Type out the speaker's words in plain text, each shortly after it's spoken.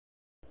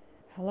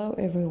Hello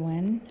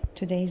everyone.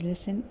 Today's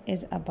lesson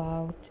is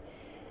about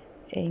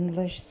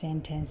English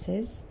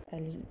sentences.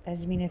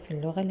 الأزمنة في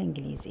اللغة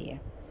الإنجليزية.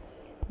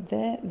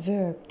 The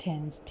verb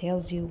tense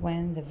tells you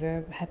when the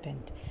verb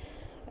happened.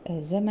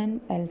 زمن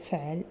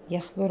الفعل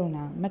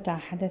يخبرنا متى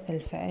حدث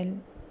الفعل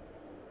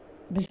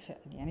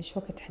بالفعل، يعني شو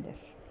وقت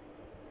حدث.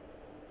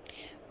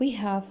 We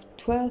have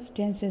 12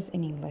 tenses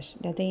in English.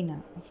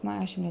 لدينا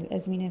 12 من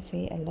الأزمنة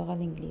في اللغة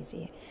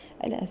الإنجليزية.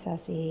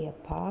 الأساسية هي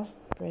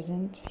past,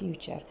 present,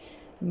 future.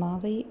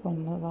 الماضي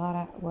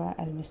والمضارع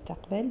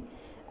والمستقبل،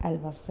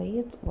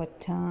 البسيط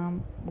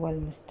والتام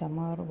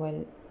والمستمر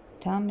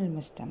والتام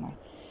المستمر.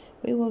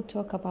 We will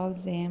talk about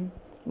them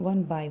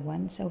one by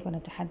one. سوف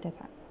نتحدث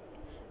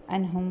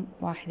عنهم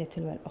واحدة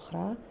تلو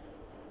الأخرى.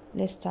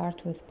 Let's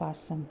start with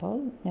past simple.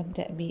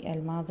 نبدأ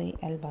بالماضي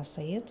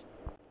البسيط.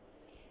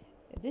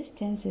 This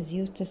tense is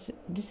used to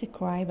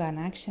describe an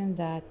action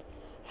that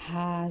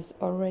has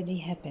already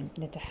happened.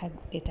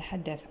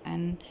 يتحدث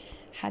عن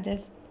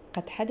حدث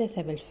قد حدث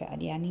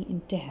بالفعل، يعني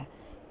انتهى.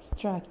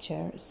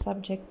 Structure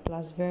subject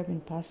plus verb in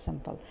past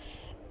simple.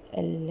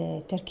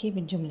 التركيب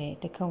الجملة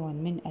يتكون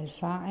من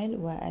الفاعل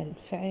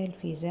والفعل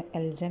في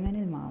الزمن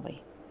الماضي.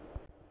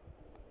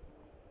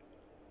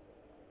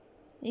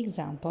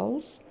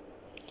 Examples.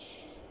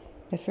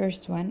 The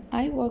first one,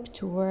 I walked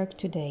to work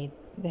today.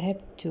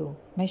 ذهبت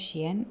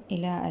مشيا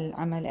إلى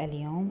العمل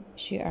اليوم.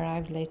 She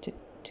arrived late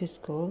to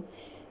school.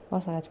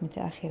 وصلت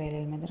متأخرة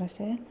إلى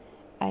المدرسة.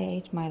 I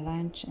ate my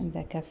lunch in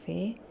the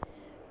cafe.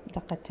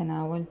 لقد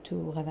تناولت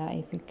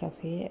غذائي في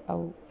الكافيه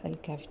أو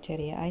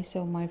الكافيتيريا. I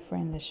saw my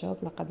friend the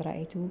shop. لقد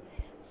رأيت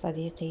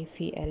صديقي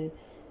في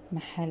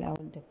المحل أو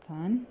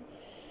الدكان.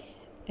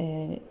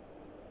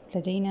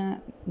 لدينا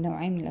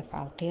نوعين من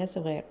الأفعال، قياسي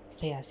وغير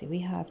قياسي. We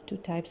have two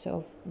types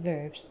of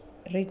verbs,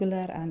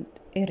 regular and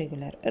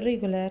irregular.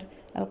 irregular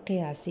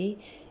القياسي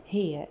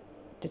هي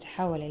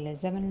تتحول إلى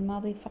الزمن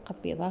الماضي فقط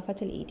بإضافة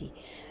الإيدي.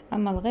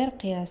 أما الغير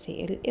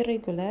قياسي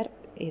irregular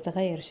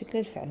يتغير شكل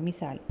الفعل.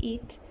 مثال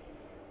eat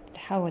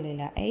تتحول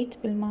إلى ate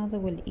بالماضي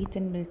والeaten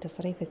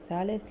بالتصريف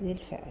الثالث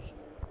للفعل.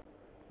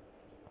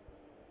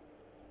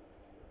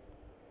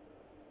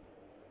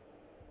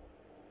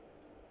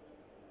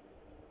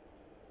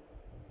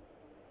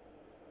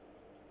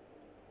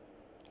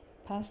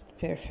 Past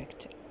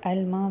perfect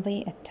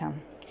الماضي التام.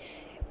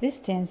 This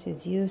tense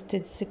is used to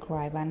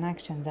describe an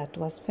action that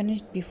was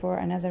finished before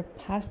another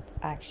past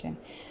action.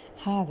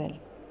 هذا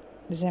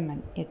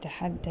الزمن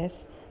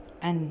يتحدث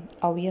عن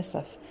أو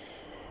يصف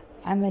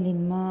عمل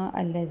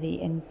ما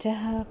الذي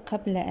انتهى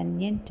قبل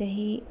أن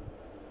ينتهي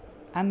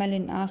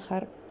عمل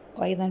آخر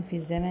وأيضا في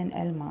الزمن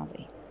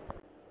الماضي.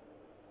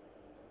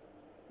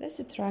 The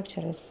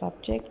structure is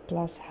subject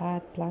plus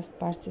had plus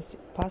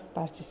past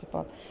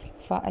participle.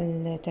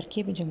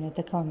 فالتركيب الجملة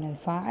يتكون من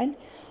الفاعل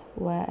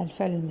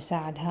والفعل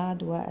المساعد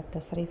had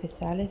والتصريف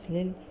الثالث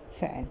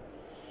للفعل.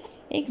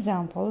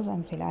 Examples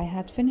أمثلة. I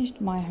had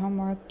finished my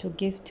homework to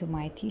give to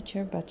my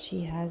teacher but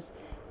she has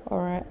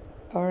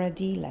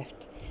already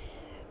left.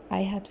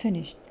 I had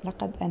finished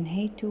لقد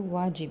أنهيت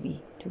واجبي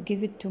to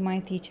give it to my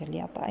teacher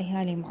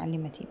لأعطائها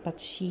لمعلمتي but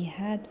she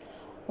had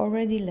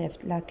already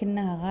left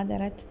لكنها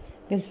غادرت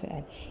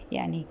بالفعل،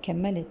 يعني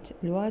كملت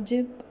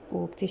الواجب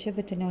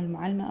واكتشفت أنه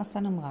المعلمة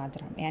أصلا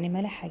مغادرة، يعني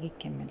ما لحق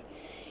يكمل.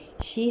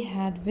 She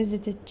had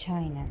visited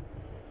China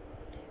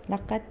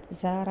لقد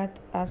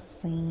زارت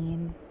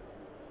الصين.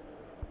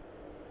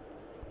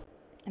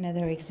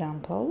 Another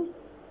example.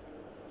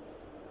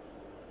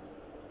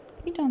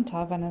 We don't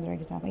have another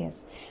example.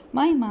 Yes,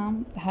 my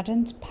mom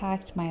hadn't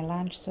packed my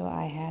lunch so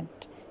I had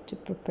to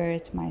prepare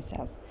it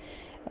myself.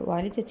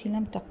 والدتي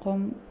لم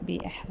تقم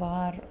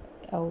بإحضار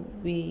أو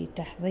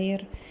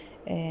بتحضير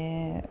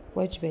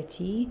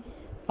وجبتي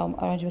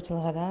أو وجبة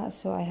الغداء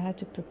so I had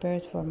to prepare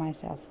it for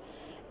myself.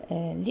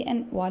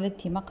 لأن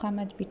والدتي ما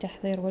قامت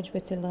بتحضير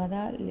وجبة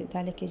الغداء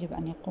لذلك يجب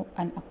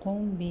أن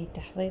أقوم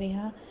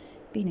بتحضيرها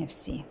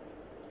بنفسي.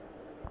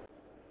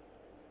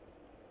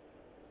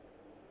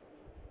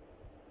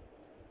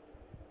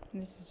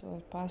 This is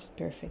all past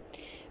perfect.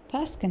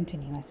 Past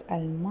continuous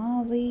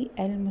الماضي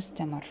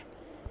المستمر.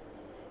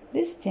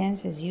 This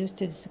tense is used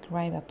to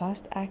describe a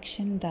past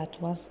action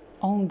that was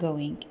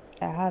ongoing.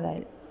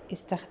 هذا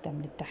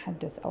يستخدم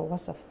للتحدث أو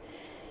وصف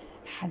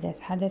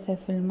حدث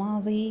في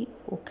الماضي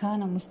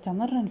وكان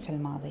مستمرا في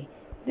الماضي.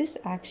 This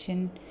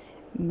action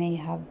may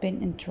have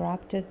been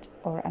interrupted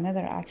or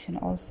another action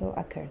also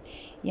occurred.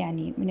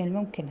 يعني من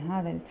الممكن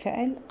هذا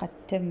الفعل قد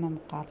تم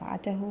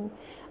مقاطعته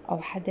أو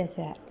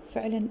حدث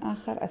فعل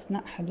آخر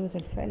أثناء حدوث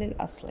الفعل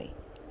الأصلي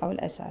أو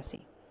الأساسي.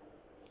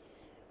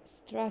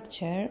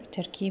 Structure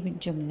تركيب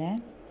الجملة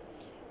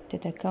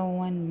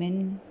تتكون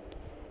من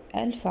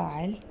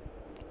الفاعل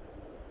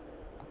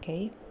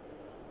okay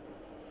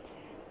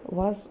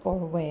was or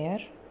were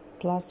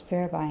plus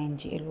verb ing.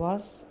 it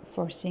was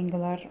for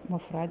singular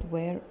مفرد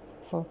were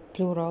for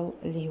plural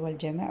اللي هو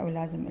الجمع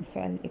ولازم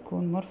الفعل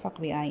يكون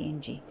مرفق ب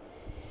ing.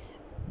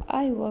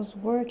 I was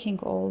working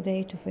all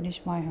day to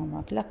finish my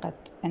homework. لقد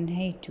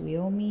أنهيت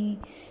يومي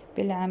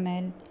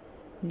بالعمل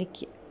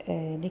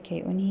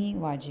لكي أنهي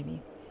واجبي.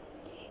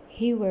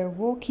 he were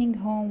walking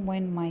home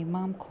when my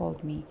mom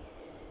called me.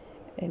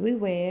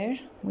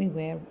 we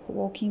were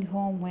walking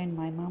home when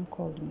my mom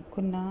called me.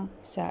 كنا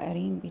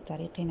سائرين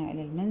بطريقنا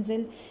إلى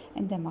المنزل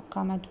عندما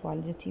قامت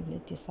والدتي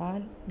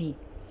بالاتصال بي.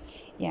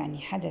 يعني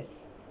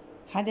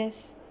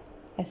حدث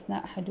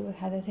أثناء حدوث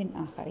حدث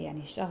آخر،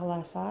 يعني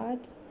شغلة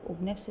صارت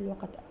وبنفس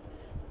الوقت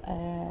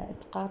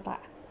تقاطع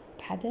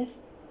بحدث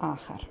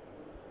آخر.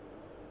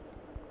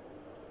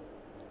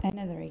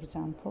 Another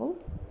example،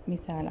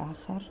 مثال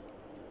آخر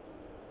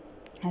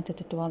حتى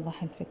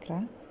تتوضح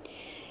الفكرة.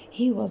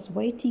 He was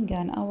waiting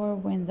an hour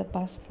when the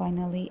bus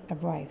finally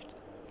arrived.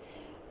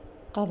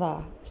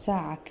 قضى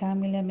ساعة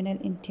كاملة من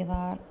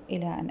الانتظار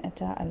إلى أن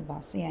أتى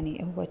الباص.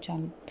 يعني هو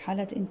كان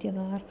بحالة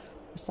انتظار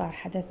وصار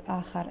حدث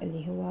آخر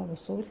اللي هو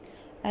وصول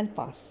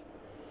الباص.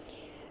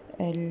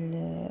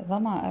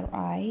 الضمائر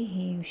I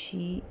he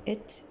she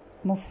it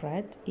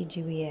مفرد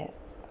يجي ويا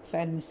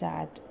فعل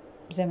مساعد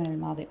بزمن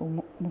الماضي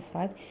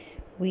ومفرد.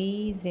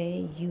 we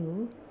they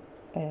you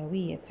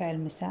ويا فعل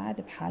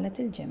مساعد بحالة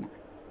الجمع.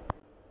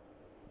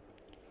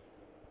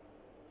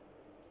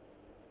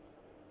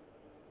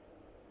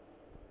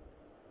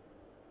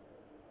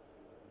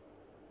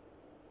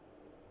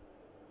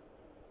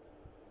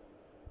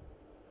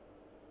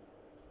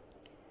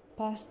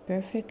 Past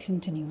perfect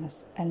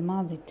continuous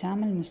الماضي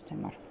التام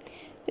المستمر.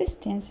 This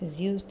tense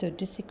is used to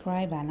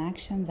describe an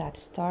action that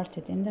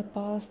started in the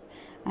past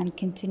and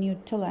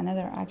continued till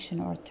another action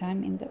or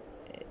time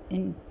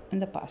in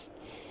the past.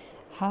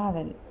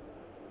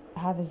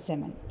 هذا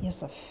الزمن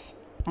يصف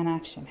an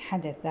action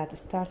حدث that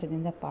started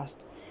in the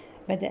past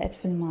بدأت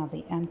في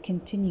الماضي and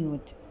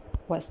continued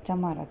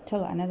واستمرت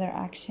till another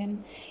action،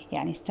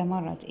 يعني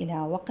استمرت إلى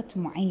وقت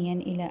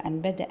معين إلى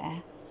أن بدأ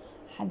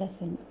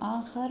حدث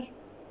آخر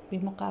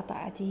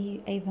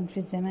بمقاطعته أيضا في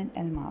الزمن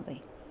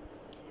الماضي.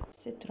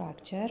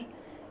 structure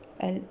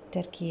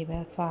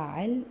التركيبة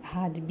فاعل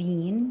had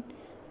been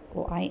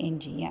و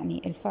ing،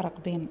 يعني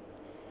الفرق بين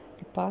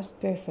past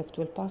perfect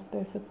وال past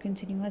perfect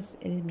continuous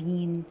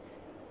been.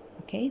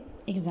 Okay,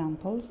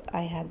 examples: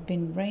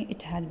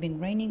 it had been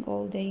raining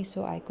all day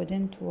so I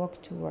couldn't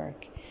walk to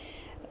work.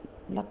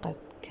 لقد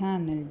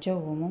كان الجو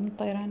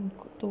ممطرا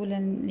طول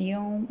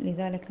اليوم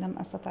لذلك لم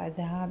أستطع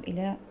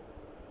الذهاب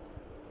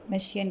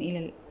مشيا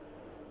إلى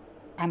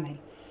العمل.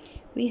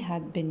 We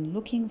had been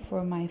looking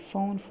for my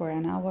phone for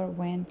an hour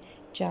when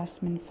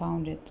Jasmine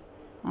found it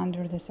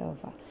under the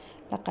sofa.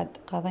 لقد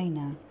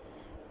قضينا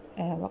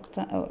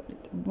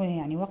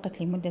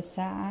وقت لمدة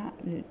ساعة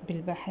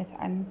بالبحث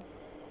عن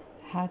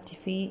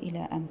هاتفي إلى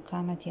أن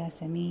قامت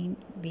ياسمين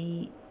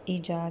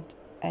بإيجاد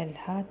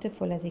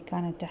الهاتف والذي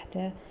كان تحت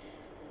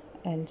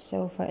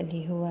السوفة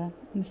اللي هو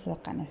مثل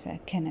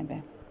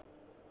كنبة.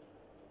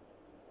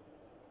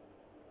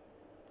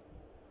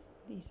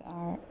 These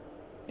are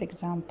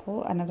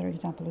another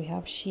example we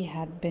have: she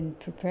had been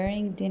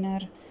preparing dinner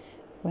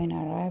when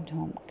I arrived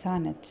home.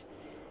 كانت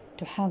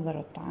تحضر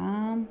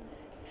الطعام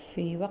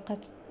في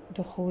وقت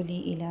دخولي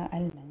إلى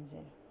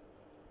المنزل.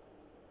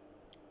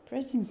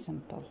 Present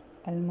simple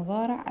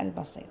المضارع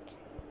البسيط.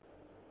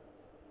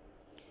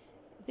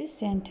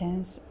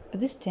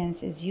 This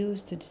tense is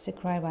used to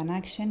describe an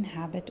action,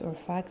 habit or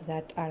fact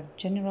that are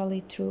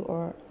generally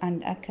true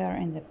and occur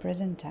in the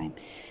present time.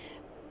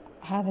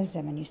 هذا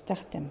الزمن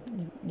يستخدم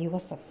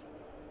لوصف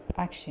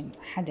action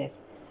حدث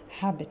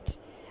habit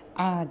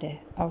عادة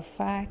أو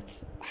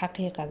facts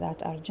حقيقة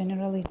that are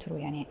generally true،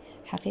 يعني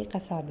حقيقة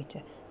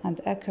ثابتة and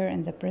occur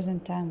in the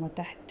present time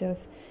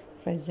وتحدث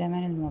في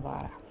الزمن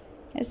المضارع.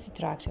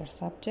 structure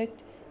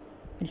subject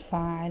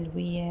الفاعل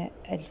ويا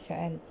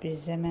الفعل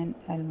بالزمن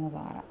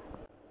المضارع.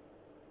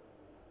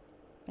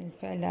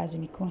 الفعل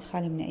لازم يكون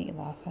خالي من أي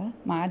إضافة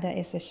ما عدا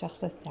اسم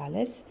الشخص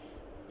الثالث.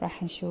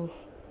 راح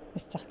نشوف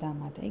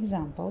استخداماته.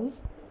 examples: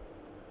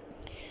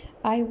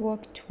 I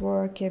walk to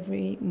work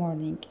every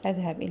morning.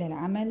 أذهب إلى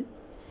العمل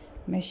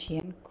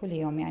مشيا كل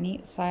يوم، يعني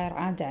صاير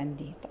عادة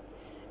عندي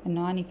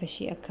إنه أنا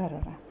فشي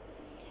أكرره.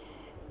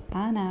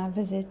 أنا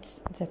visit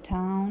the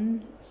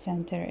town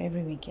center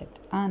every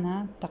weekend.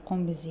 أنا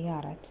تقوم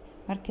بزيارة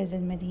مركز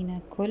المدينة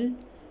كل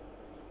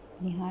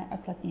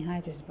عطلة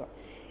نهاية أسبوع.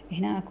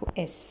 هنا أكو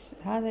اس،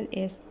 هذا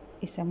الاس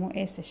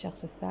يسموه اس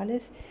الشخص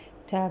الثالث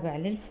تابع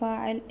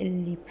للفاعل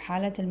اللي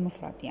بحالة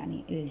المفرد،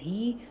 يعني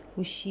الهي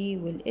والشي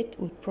والإت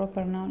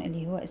والبروبر نون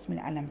اللي هو اسم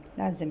العلم.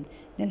 لازم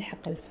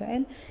نلحق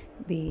الفعل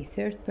ب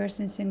third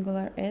person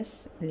singular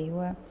s اللي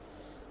هو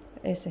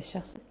اس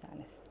الشخص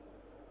الثالث.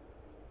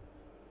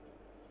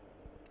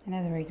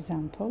 Another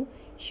example: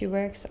 she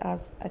works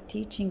as a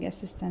teaching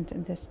assistant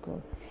in the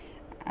school.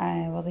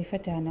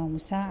 وظيفتها أنه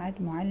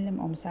مساعد معلم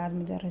أو مساعد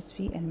مدرس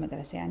في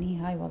المدرسة، يعني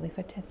هاي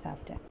وظيفتها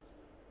الثابتة.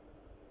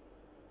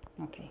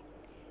 Okay.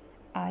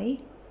 I,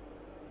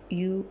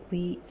 you,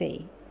 we,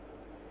 they.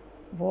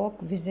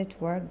 walk, visit,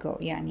 work, go.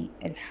 يعني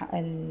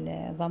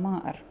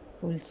الضمائر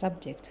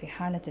والسبجكت في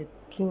حالة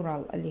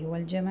البلورال اللي هو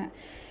الجمع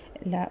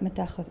لا ما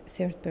تاخذ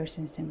third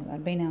person singular،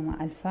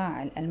 بينما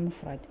الفاعل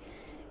المفرد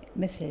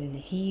مثل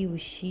الهي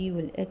والشي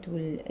والإت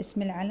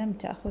والاسم العلم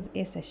تأخذ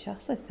اس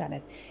الشخص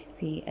الثالث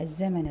في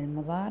الزمن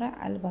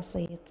المضارع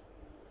البسيط.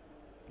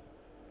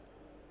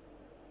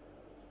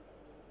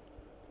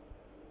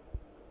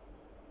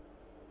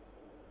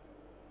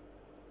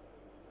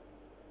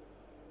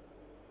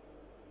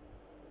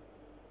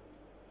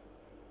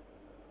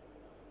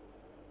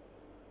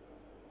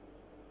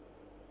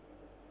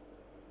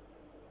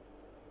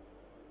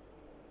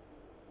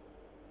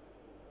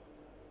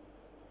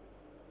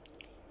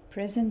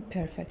 present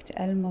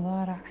perfect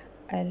المضارع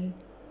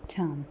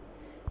التام.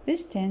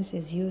 This tense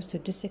is used to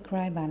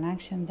describe an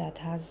action that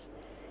has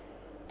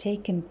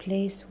taken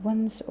place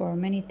once or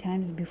many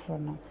times before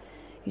now.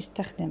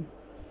 يستخدم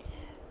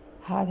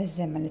هذا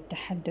الزمن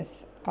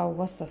للتحدث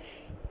أو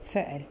وصف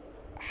فعل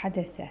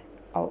حدث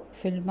أو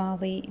في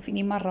الماضي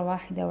في مرة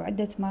واحدة أو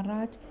عدة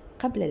مرات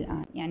قبل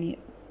الآن، يعني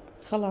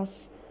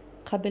خلص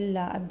قبل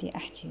لا أبدي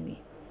أحكي به،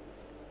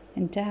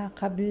 انتهى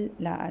قبل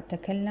لا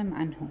أتكلم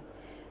عنه،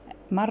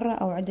 مرة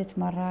أو عدة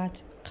مرات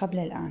قبل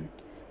الآن.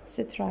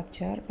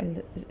 structure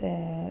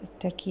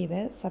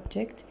التركيبة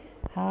subject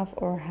have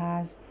or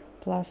has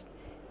plus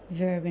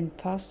verb in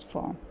past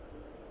form.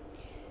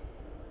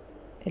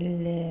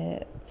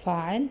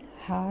 الفاعل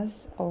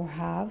has or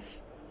have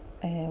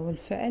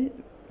والفعل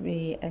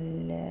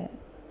بال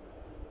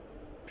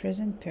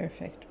present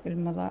perfect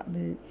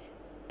بال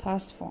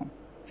past form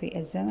في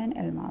الزمن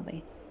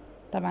الماضي.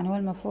 طبعا هو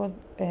المفروض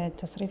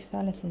تصريف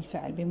ثالث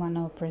للفعل بما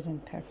أنه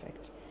present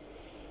perfect.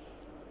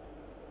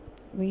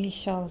 We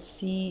shall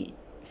see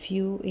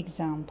few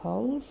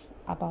examples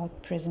about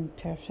present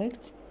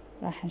perfect.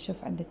 راح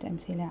نشوف عدة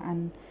أمثلة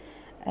عن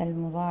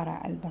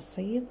المضارع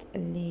البسيط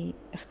اللي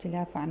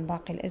اختلافه عن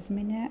باقي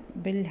الأزمنة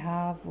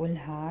بالهاف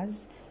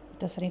والهاز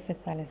والتصريف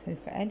الثالث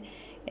للفعل.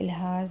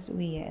 الهاز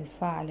ويا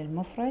الفاعل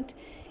المفرد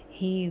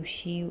he و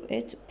she و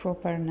it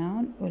proper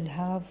noun،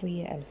 والهاف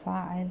ويا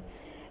الفاعل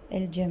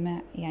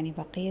الجمع يعني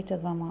بقية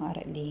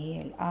الضمائر اللي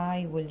هي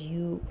I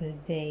واليو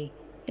والthey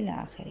إلى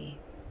آخره.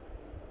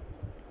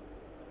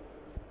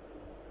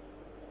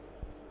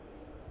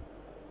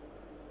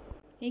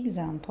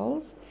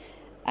 Examples: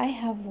 I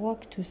have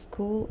walked to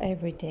school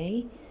every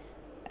day.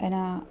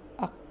 أنا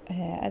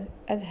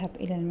أذهب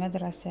إلى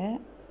المدرسة،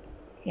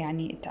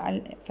 يعني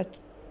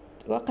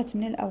وقت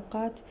من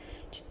الأوقات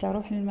كنت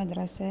أروح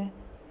للمدرسة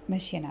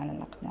مشيا على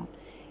الأقدام.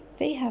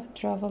 They have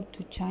traveled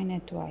to China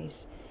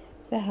twice.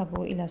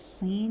 ذهبوا إلى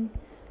الصين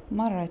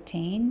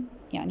مرتين،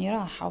 يعني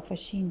راحوا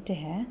فشي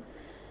انتهى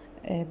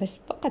بس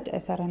بقت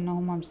أثر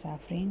أنهم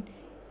مسافرين.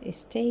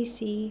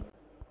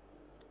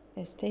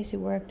 Stacy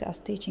worked as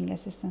teaching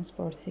assistant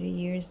for 3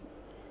 years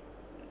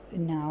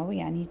now،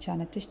 يعني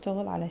كانت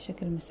تشتغل على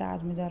شكل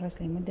مساعد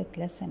مدرس لمدة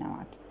 3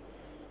 سنوات،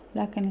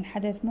 لكن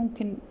الحدث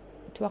ممكن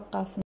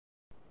توقف.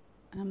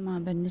 أما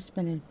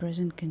بالنسبة لل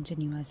present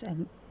continuous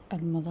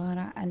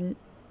المضارع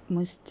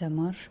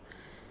المستمر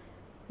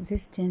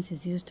this tense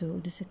is used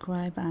to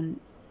describe an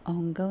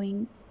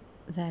ongoing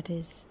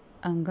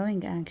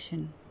action،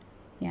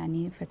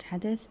 يعني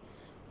حدث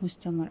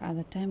مستمر at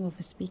the time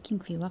of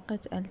speaking في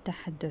وقت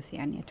التحدث،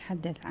 يعني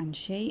أتحدث عن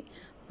شيء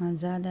ما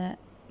زال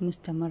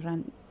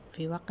مستمرا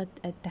في وقت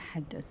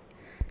التحدث.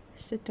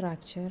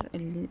 structure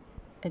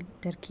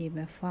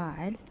التركيبة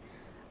فاعل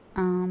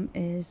am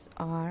is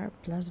are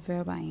plus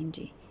verb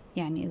ing،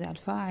 يعني إذا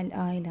الفاعل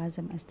I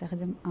لازم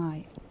أستخدم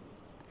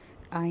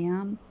I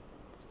am،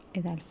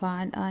 إذا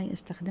الفاعل I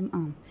استخدم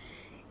am،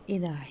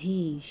 إذا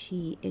he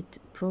she it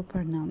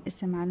proper noun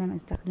اسم علم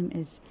استخدم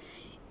is،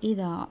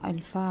 إذا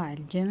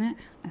الفاعل جمع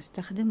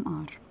استخدم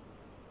are.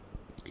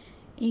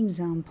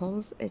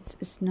 Examples: it's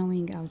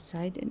snowing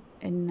outside،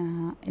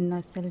 إن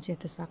الثلج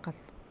يتساقط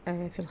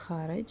في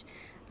الخارج.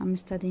 I'm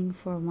studying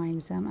for my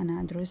exam،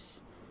 أنا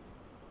أدرس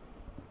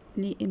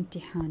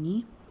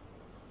لامتحاني.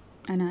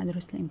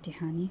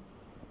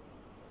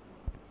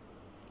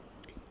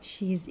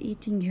 She's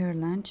eating her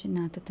lunch،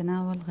 إنها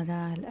تتناول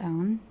غداءها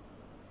الآن.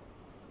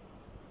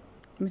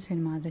 مثل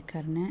ما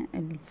ذكرنا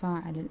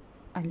الفاعل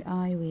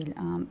الآي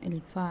والآم،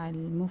 الفاعل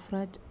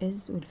المفرد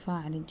is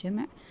والفاعل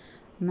الجمع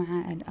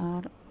مع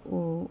الآر.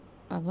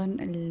 وأظن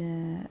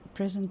ال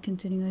present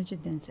continuous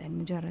جدا سهل،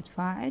 مجرد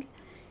فاعل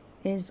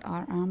is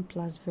are am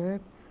plus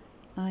verb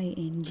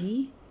ing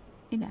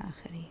إلى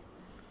آخره.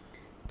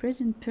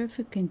 present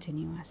perfect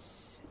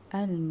continuous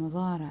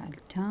المضارع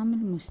التام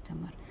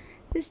المستمر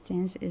this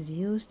tense is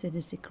used to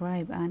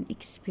describe an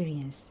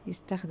experience،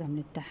 يستخدم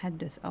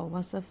للتحدث أو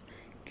وصف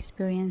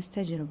experience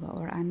تجربة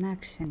or an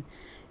action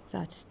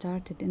that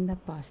started in the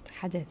past،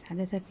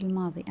 حدث في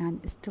الماضي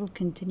and still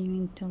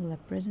continuing till the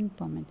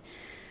present moment،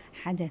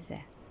 حدث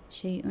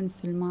شيء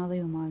في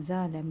الماضي وما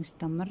زال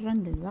مستمرا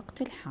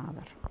للوقت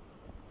الحاضر.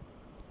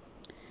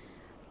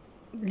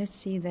 Let's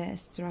see the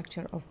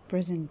structure of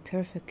present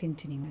perfect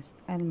continuous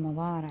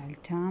المضارع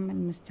التام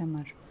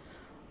المستمر،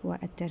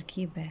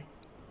 والتركيبة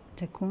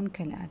تكون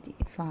كالآتي: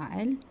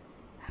 فاعل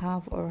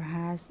have or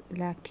has،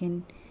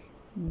 لكن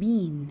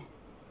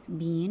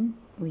been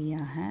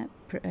وياها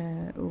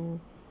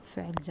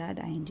وفعل زائد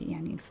ing،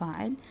 يعني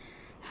الفاعل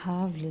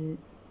have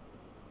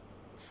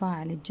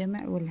للفاعل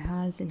الجمع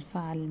والهاز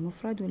الفاعل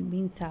المفرد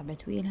والبين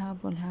ثابت ويا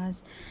الهاف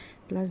والهاز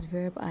plus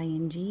verb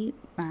ing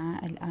مع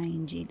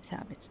ing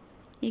ثابت.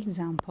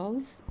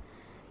 Examples: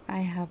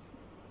 I have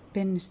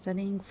been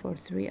studying for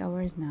 3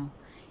 hours now،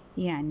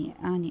 يعني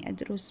أنا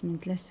أدرس من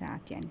 3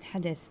 ساعات، يعني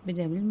الحدث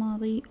بدأ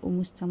بالماضي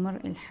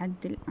ومستمر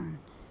لحد الآن.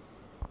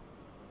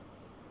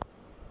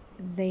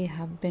 They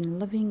have been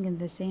living in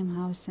the same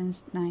house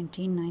since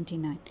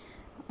 1999،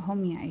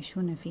 هم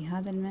يعيشون في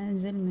هذا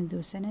المنزل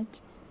منذ سنة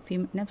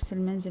في نفس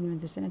المنزل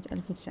منذ سنة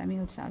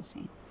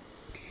 1999.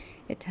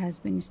 It has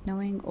been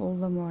snowing all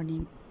the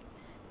morning.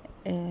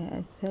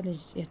 الثلج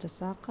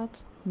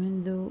يتساقط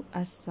منذ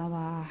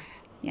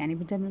الصباح، يعني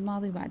بدأ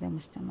بالماضي وبعده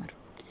مستمر.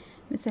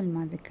 مثل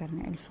ما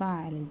ذكرنا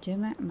الفاعل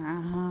الجمع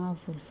مع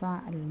have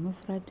والفاعل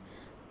المفرد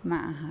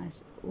مع has،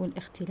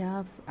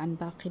 والاختلاف عن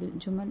باقي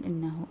الجمل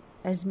إنه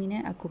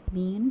أزمنة أكو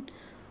been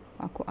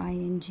وأكو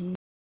ing.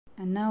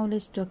 And now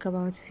let's talk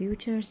about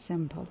future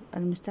simple.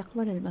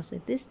 المستقبل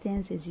البسيط. This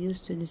tense is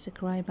used to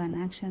describe an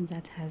action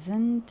that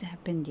hasn't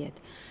happened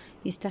yet.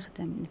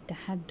 يستخدم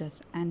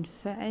للتحدث عن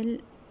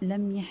فعل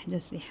لم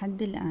يحدث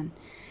لحد الآن.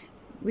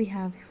 We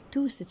have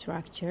two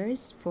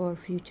structures for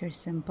future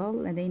simple.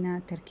 لدينا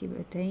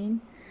تركيبتين.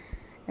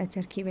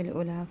 التركيبة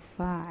الأولى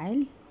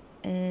فاعل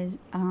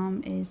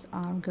is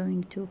are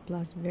going to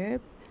plus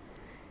verb.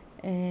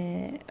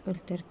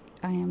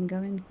 I am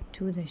going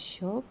to the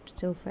shop.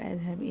 سوف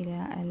أذهب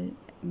إلى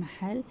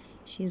المحل.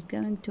 She is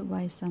going to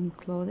buy some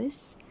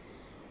clothes.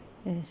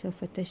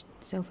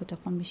 سوف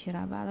تقوم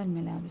بشراء بعض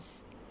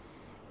الملابس.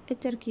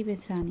 التركيبة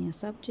الثانية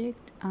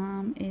subject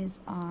is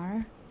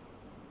are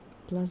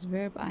plus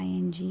verb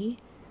ing.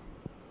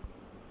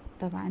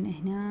 طبعا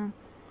هنا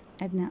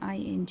عندنا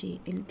ing.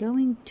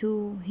 going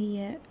to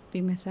هي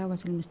بمثابة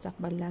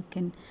المستقبل،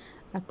 لكن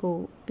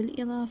أكو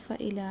بالإضافة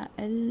إلى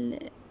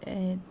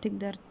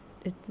تقدر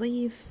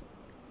تضيف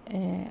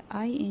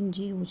ing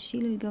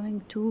وتشيل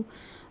going to،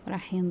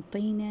 راح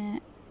ينطينا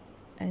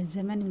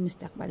زمن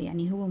المستقبل،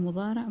 يعني هو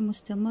مضارع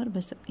مستمر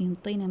بس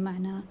ينطينا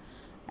معنى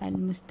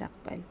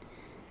المستقبل.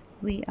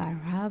 We are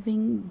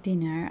having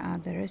dinner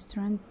at the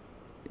restaurant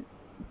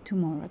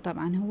tomorrow.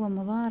 طبعا هو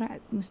مضارع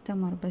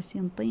مستمر بس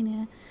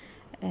ينطينا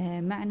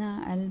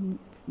معنى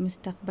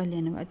المستقبل،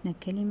 لأنه عندنا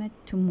كلمة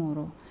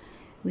tomorrow.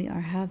 We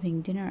are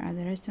having dinner at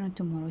the restaurant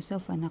tomorrow.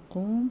 سوف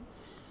نقوم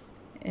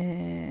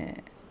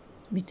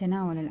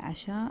بتناول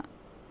العشاء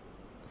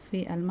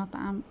في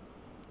المطعم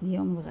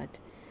اليوم الغد.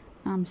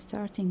 I'm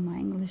starting my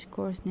English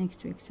course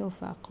next week.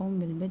 سوف أقوم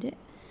بالبدء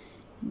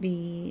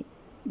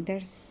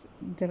بدرس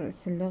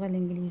اللغة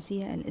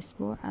الإنجليزية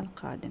الأسبوع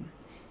القادم.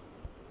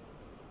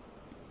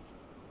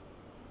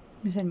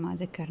 مثل ما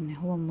ذكرنا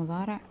هو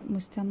مضارع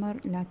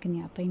مستمر لكن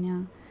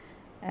يعطينا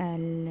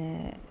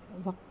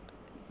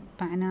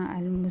معنى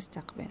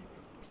المستقبل.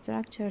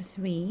 Structure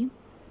 3.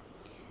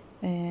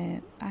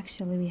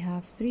 Actually we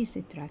have 3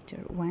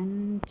 structure.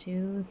 1,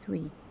 2,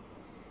 3.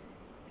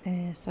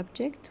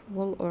 Subject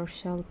will or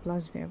shall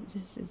plus verb.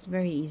 This is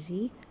very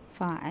easy.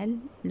 فاعل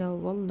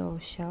لو will لو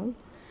shall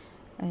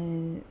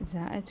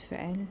زائد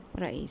فعل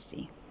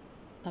رئيسي.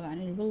 طبعا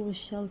ال will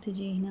والshall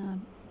تجي هنا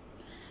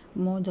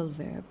modal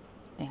verb،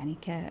 يعني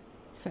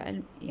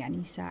كفعل يعني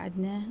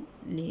يساعدنا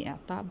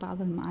لإعطاء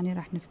بعض المعاني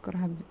راح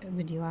نذكرها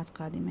بفيديوهات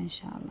قادمة إن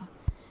شاء الله.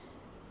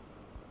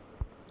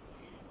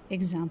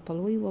 Example: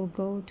 we will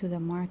go to the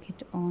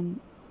market on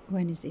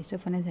Wednesday.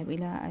 سوف نذهب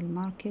إلى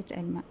الماركت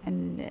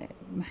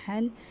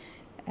المحل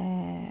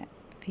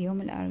في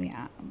يوم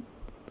الأربعاء.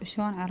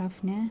 شلون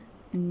عرفنا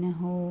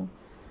إنه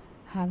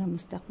هذا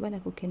مستقبل؟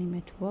 أكو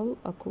كلمة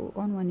will، أكو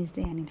on Wednesday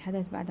يعني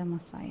الحدث بعد ما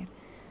صاير.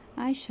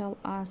 I shall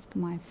ask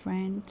my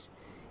friend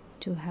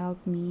to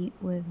help me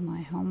with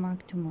my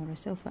homework tomorrow.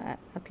 سوف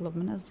أطلب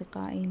من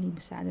أصدقائي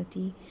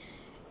لمساعدتي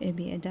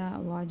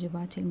بأداء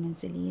واجباتي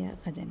المنزلية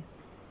غدا.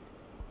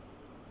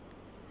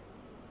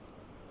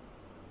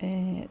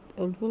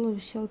 will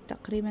والshall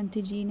تقريبا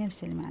تجي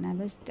نفس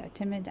المعنى بس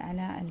تعتمد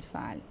على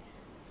الفعل.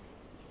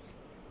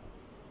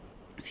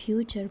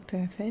 future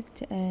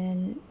perfect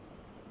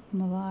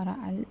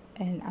المضارع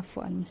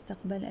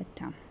المستقبل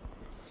التام.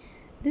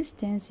 This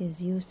tense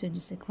is used to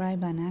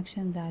describe an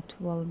action that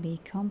will be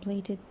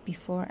completed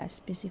before a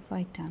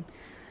specified time.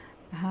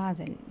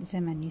 هذا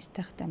الزمن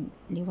يستخدم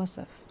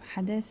لوصف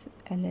حدث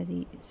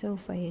الذي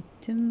سوف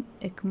يتم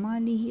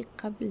إكماله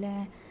قبل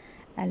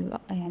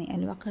يعني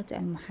الوقت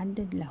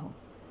المحدد له.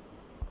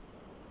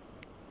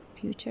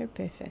 future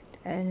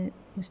perfect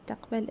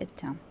المستقبل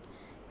التام.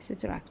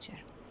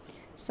 structure: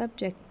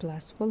 subject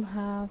plus will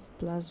have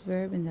plus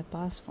verb in the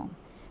past form.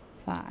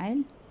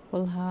 فاعل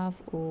will have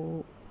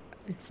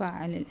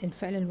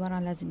الفعل الورا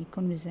لازم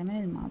يكون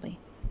بالزمن الماضي.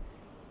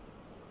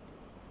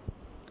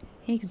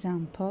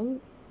 example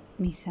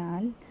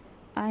مثال: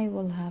 I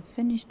will have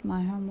finished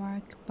my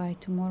homework by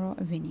tomorrow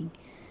evening.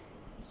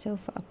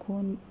 سوف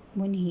أكون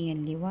منهيا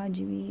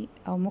لواجبي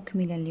أو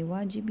مكملا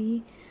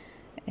لواجبي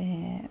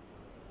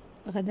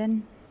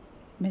غدا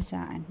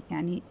مساء،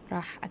 يعني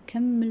راح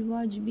أكمل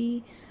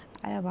واجبي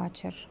على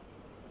باكر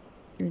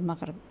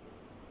المغرب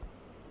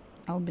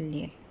أو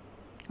بالليل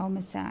أو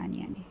مساء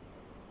يعني.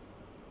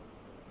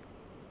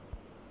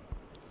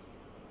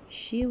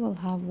 She will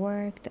have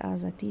worked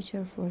as a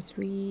teacher for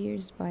 3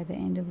 years by the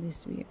end of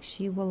this year.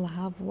 She will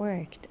have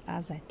worked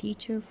as a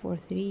teacher for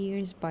 3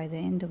 years by the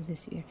end of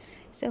this year.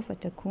 سوف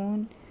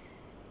تكون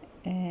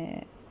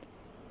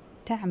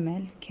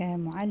تعمل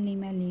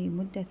كمعلمة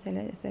لمدة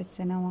 3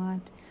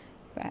 سنوات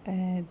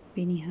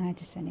بنهاية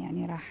السنة،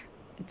 يعني راح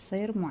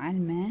تصير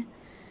معلمة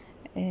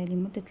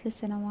لمدة 3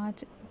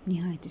 سنوات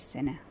بنهاية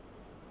السنة.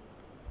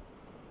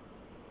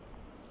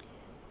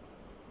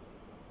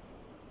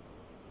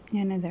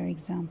 Another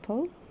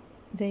example,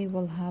 they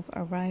will have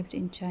arrived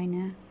in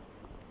China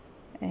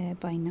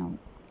by now.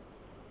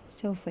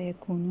 سوف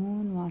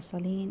يكونون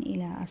واصلين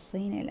إلى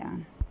الصين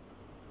الآن.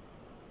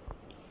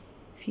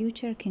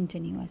 Future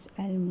continuous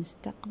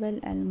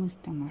المستقبل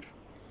المستمر.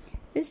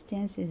 This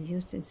tense is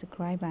used to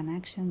describe an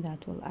action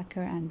that will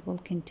occur and will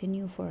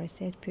continue for a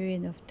set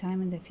period of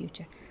time in the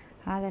future.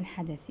 هذا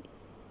الحدث،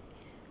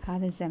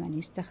 هذا الزمن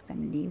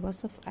يستخدم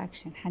لوصف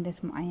action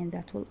حدث معين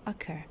that will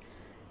occur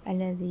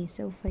الذي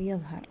سوف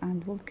يظهر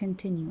and will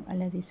continue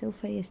الذي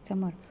سوف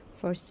يستمر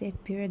for a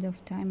set period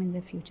of time in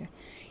the future.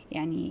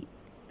 يعني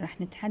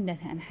راح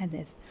نتحدث عن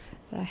حدث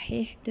راح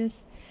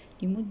يحدث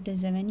لمدة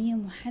زمنية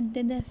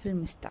محددة في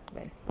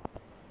المستقبل.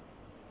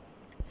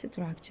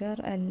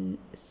 structure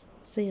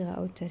الصيغة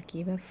أو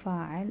التركيبة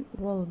فاعل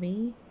will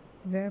be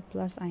verb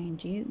plus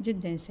ing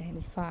جدا سهل.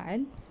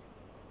 الفاعل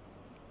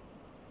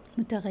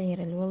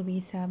متغير ال will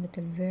be ثابت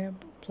ال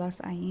verb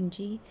plus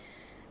ing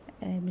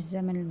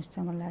بالزمن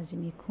المستمر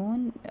لازم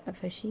يكون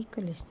فشي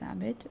كلش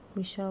ثابت.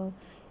 We shall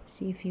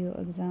see few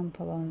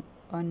example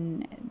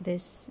on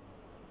this.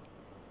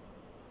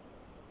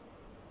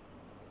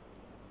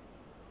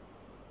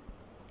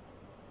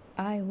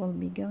 I will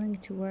be going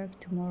to work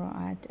tomorrow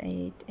at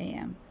 8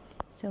 a.m.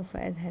 سوف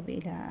أذهب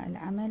إلى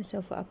العمل،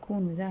 سوف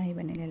أكون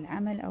ذاهبا إلى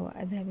العمل أو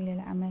أذهب إلى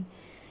العمل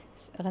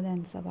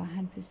غدا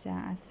صباحا في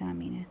الساعة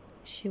 8.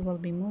 She will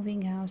be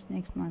moving house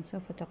next month.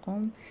 سوف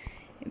تقوم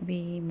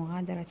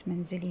بمغادرة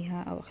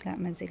منزلها أو إخلاء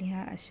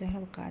منزلها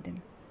الشهر القادم.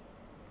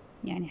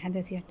 يعني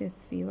حدث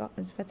يحدث في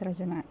فترة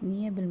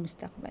زمنية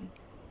بالمستقبل.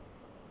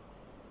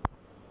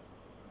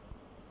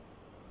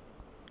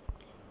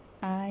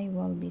 I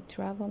will be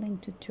traveling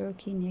to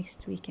Turkey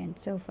next weekend.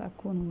 سوف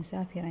أكون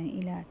مسافرا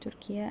إلى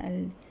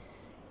تركيا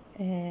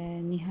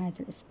نهاية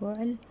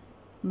الأسبوع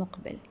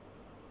المقبل.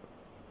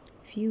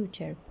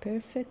 Future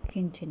perfect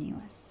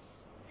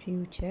continuous.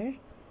 Future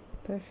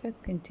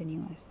perfect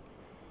continuous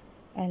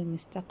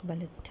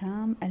المستقبل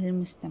التام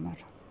المستمر.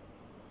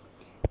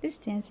 This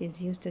tense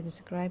is used to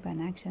describe an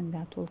action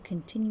that will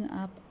continue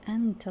up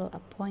until a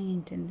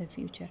point in the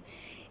future.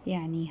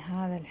 يعني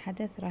هذا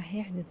الحدث راح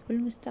يحدث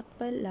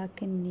بالمستقبل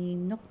لكن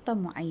لنقطة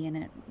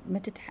معينة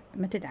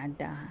ما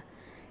تتعداها.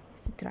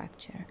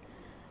 structure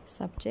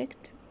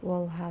subject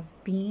will have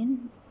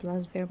been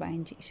plus verb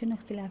ing. شنو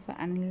اختلافه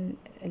عن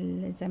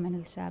الزمن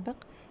السابق؟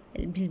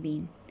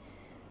 بالبين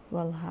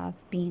will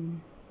have been.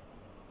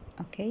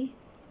 okay.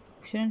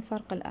 وشنو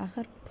الفرق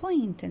الآخر؟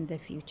 point in the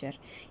future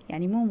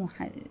يعني مو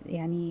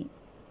يعني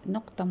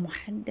نقطة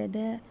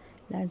محددة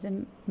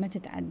لازم ما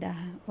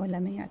تتعداها ولا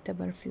ما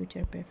يعتبر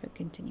future perfect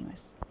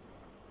continuous.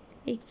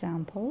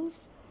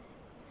 Examples.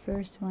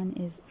 First one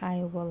is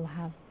I will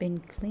have been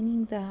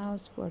cleaning the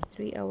house for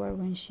 3 hours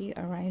when she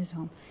arrives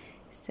home.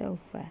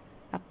 سوف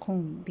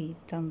أقوم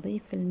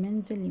بتنظيف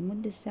المنزل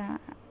لمدة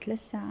 3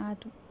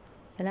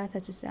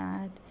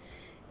 ساعات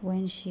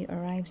when she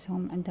arrives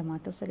home عندما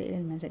تصل إلى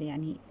المنزل.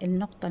 يعني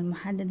النقطة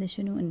المحددة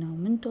شنو؟ إنه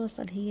من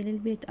توصل هي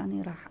للبيت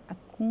أنا راح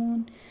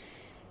أكون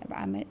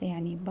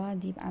يعني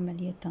بادي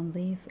بعملية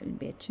تنظيف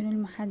البيت. شنو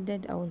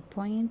المحدد أو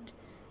البوينت؟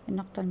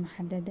 النقطة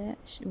المحددة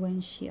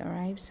when she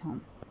arrives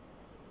home.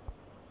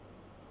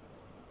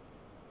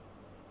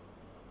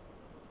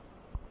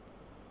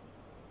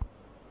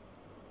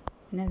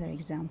 Another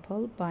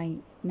example, by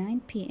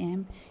 9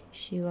 p.m.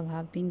 she will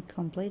have been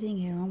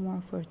completing her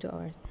homework for 2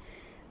 hours.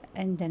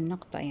 عند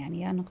النقطة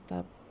يعني يا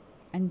نقطة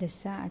عند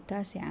الساعة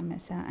 9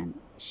 مساء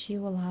she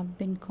will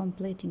have been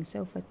completing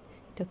سوف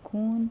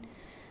تكون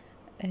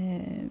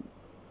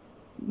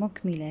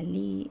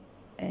مكملة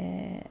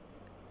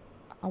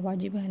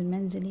واجبها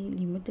المنزلي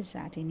لمدة 2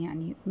 ساعات.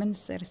 يعني من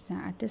تصير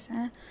الساعة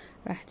 9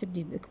 راح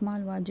تبدي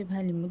بإكمال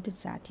واجبها لمدة 2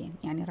 ساعات،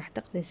 يعني راح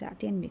تقضي 2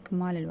 ساعات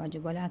بإكمال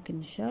الواجب، ولكن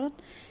الشرط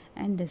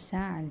عند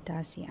الساعة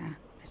 9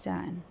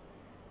 مساء.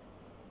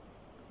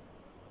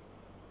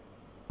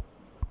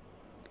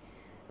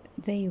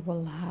 They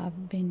will have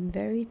been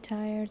very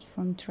tired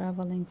from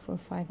traveling for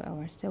 5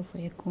 hours. سوف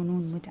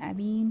يكونون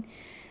متعبين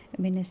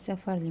من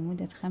السفر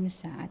لمدة 5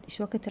 ساعات.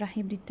 إيش وقت راح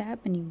يبدي التعب؟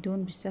 من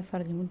يبدون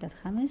بالسفر لمدة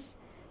 5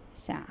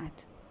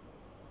 ساعات.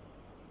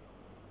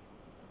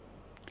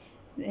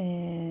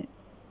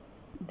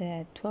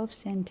 The 12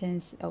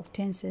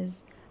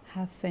 tenses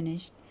have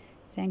finished.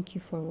 Thank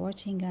you for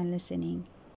watching and listening.